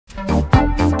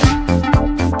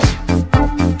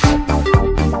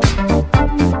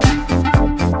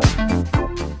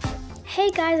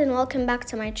guys, and welcome back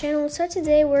to my channel. So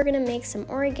today we're gonna make some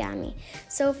origami.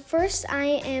 So first I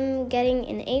am getting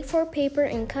an A4 paper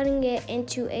and cutting it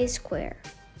into a square.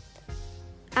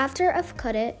 After I've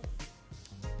cut it,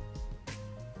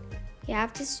 you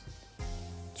have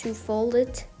to fold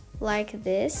it like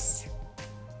this,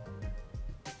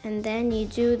 and then you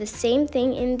do the same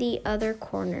thing in the other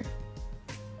corner.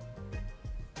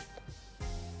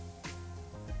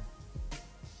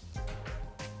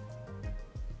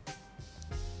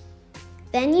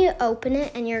 Then you open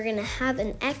it and you're gonna have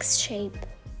an X shape.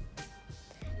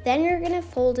 Then you're gonna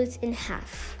fold it in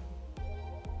half.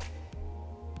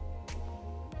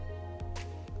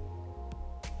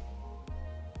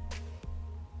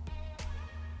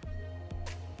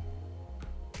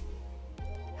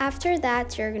 After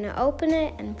that, you're gonna open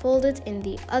it and fold it in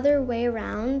the other way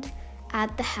around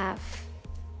at the half.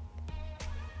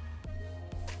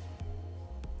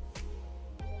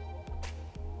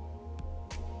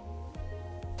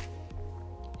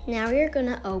 Now you're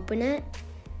gonna open it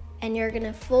and you're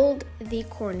gonna fold the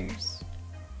corners,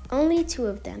 only 2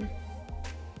 of them,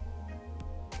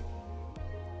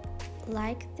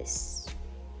 like this.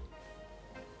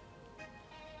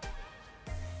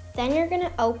 Then you're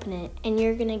gonna open it and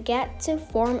you're gonna get to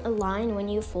form a line when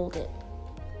you fold it.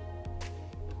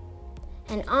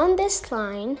 And on this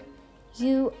line,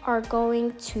 you are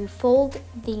going to fold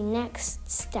the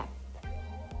next step.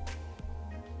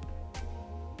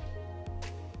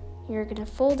 You're gonna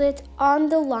fold it on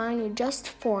the line you just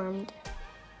formed.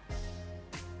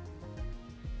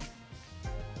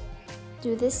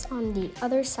 Do this on the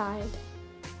other side.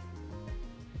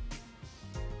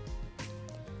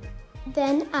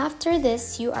 Then after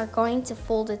this, you are going to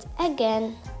fold it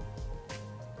again.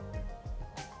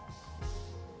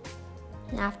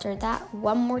 And after that,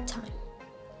 one more time,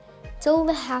 till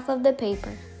the half of the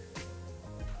paper.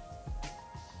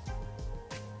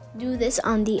 Do this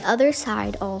on the other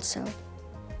side also.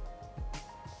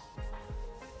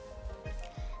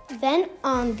 Then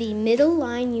on the middle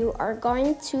line, you are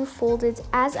going to fold it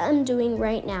as I'm doing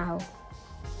right now.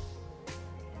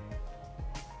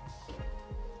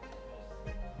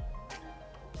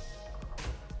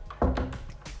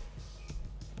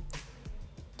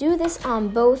 Do this on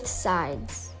both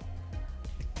sides.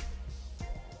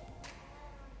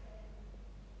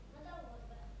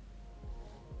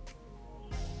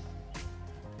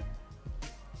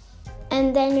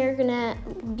 And then you're gonna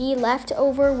be left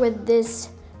over with this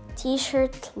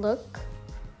t-shirt look.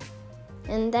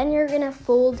 And then you're gonna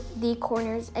fold the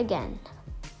corners again.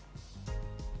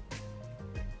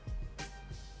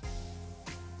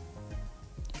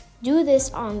 Do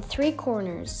this on 3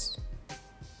 corners.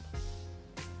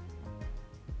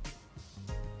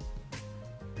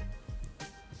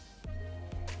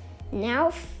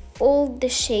 Now fold the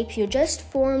shape you just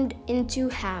formed into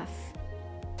half.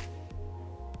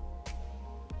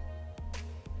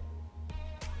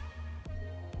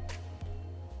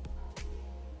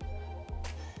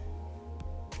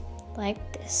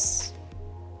 Like this.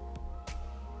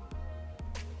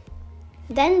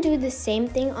 Then do the same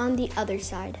thing on the other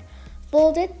side.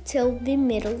 Fold it till the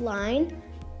middle line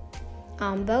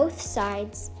on both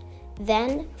sides,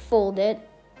 then fold it.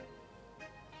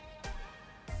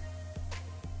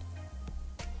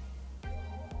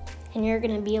 And you're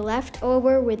gonna be left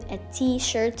over with a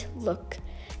t-shirt look.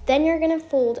 Then you're gonna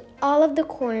fold all of the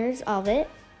corners of it.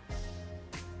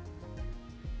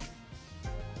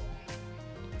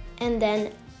 And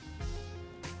then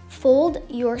fold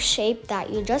your shape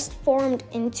that you just formed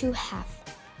into half.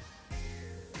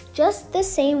 Just the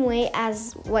same way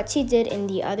as what you did in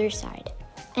the other side.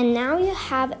 And now you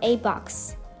have a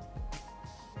box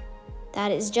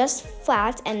that is just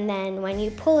flat, and then when you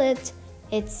pull it,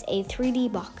 it's a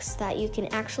 3D box that you can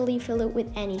actually fill it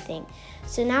with anything.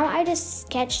 So now I just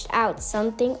sketched out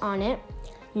something on it.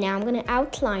 Now I'm gonna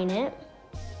outline it.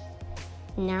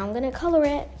 Now I'm gonna color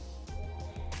it.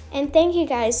 And thank you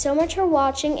guys so much for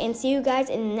watching, and see you guys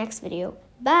in the next video.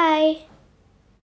 Bye!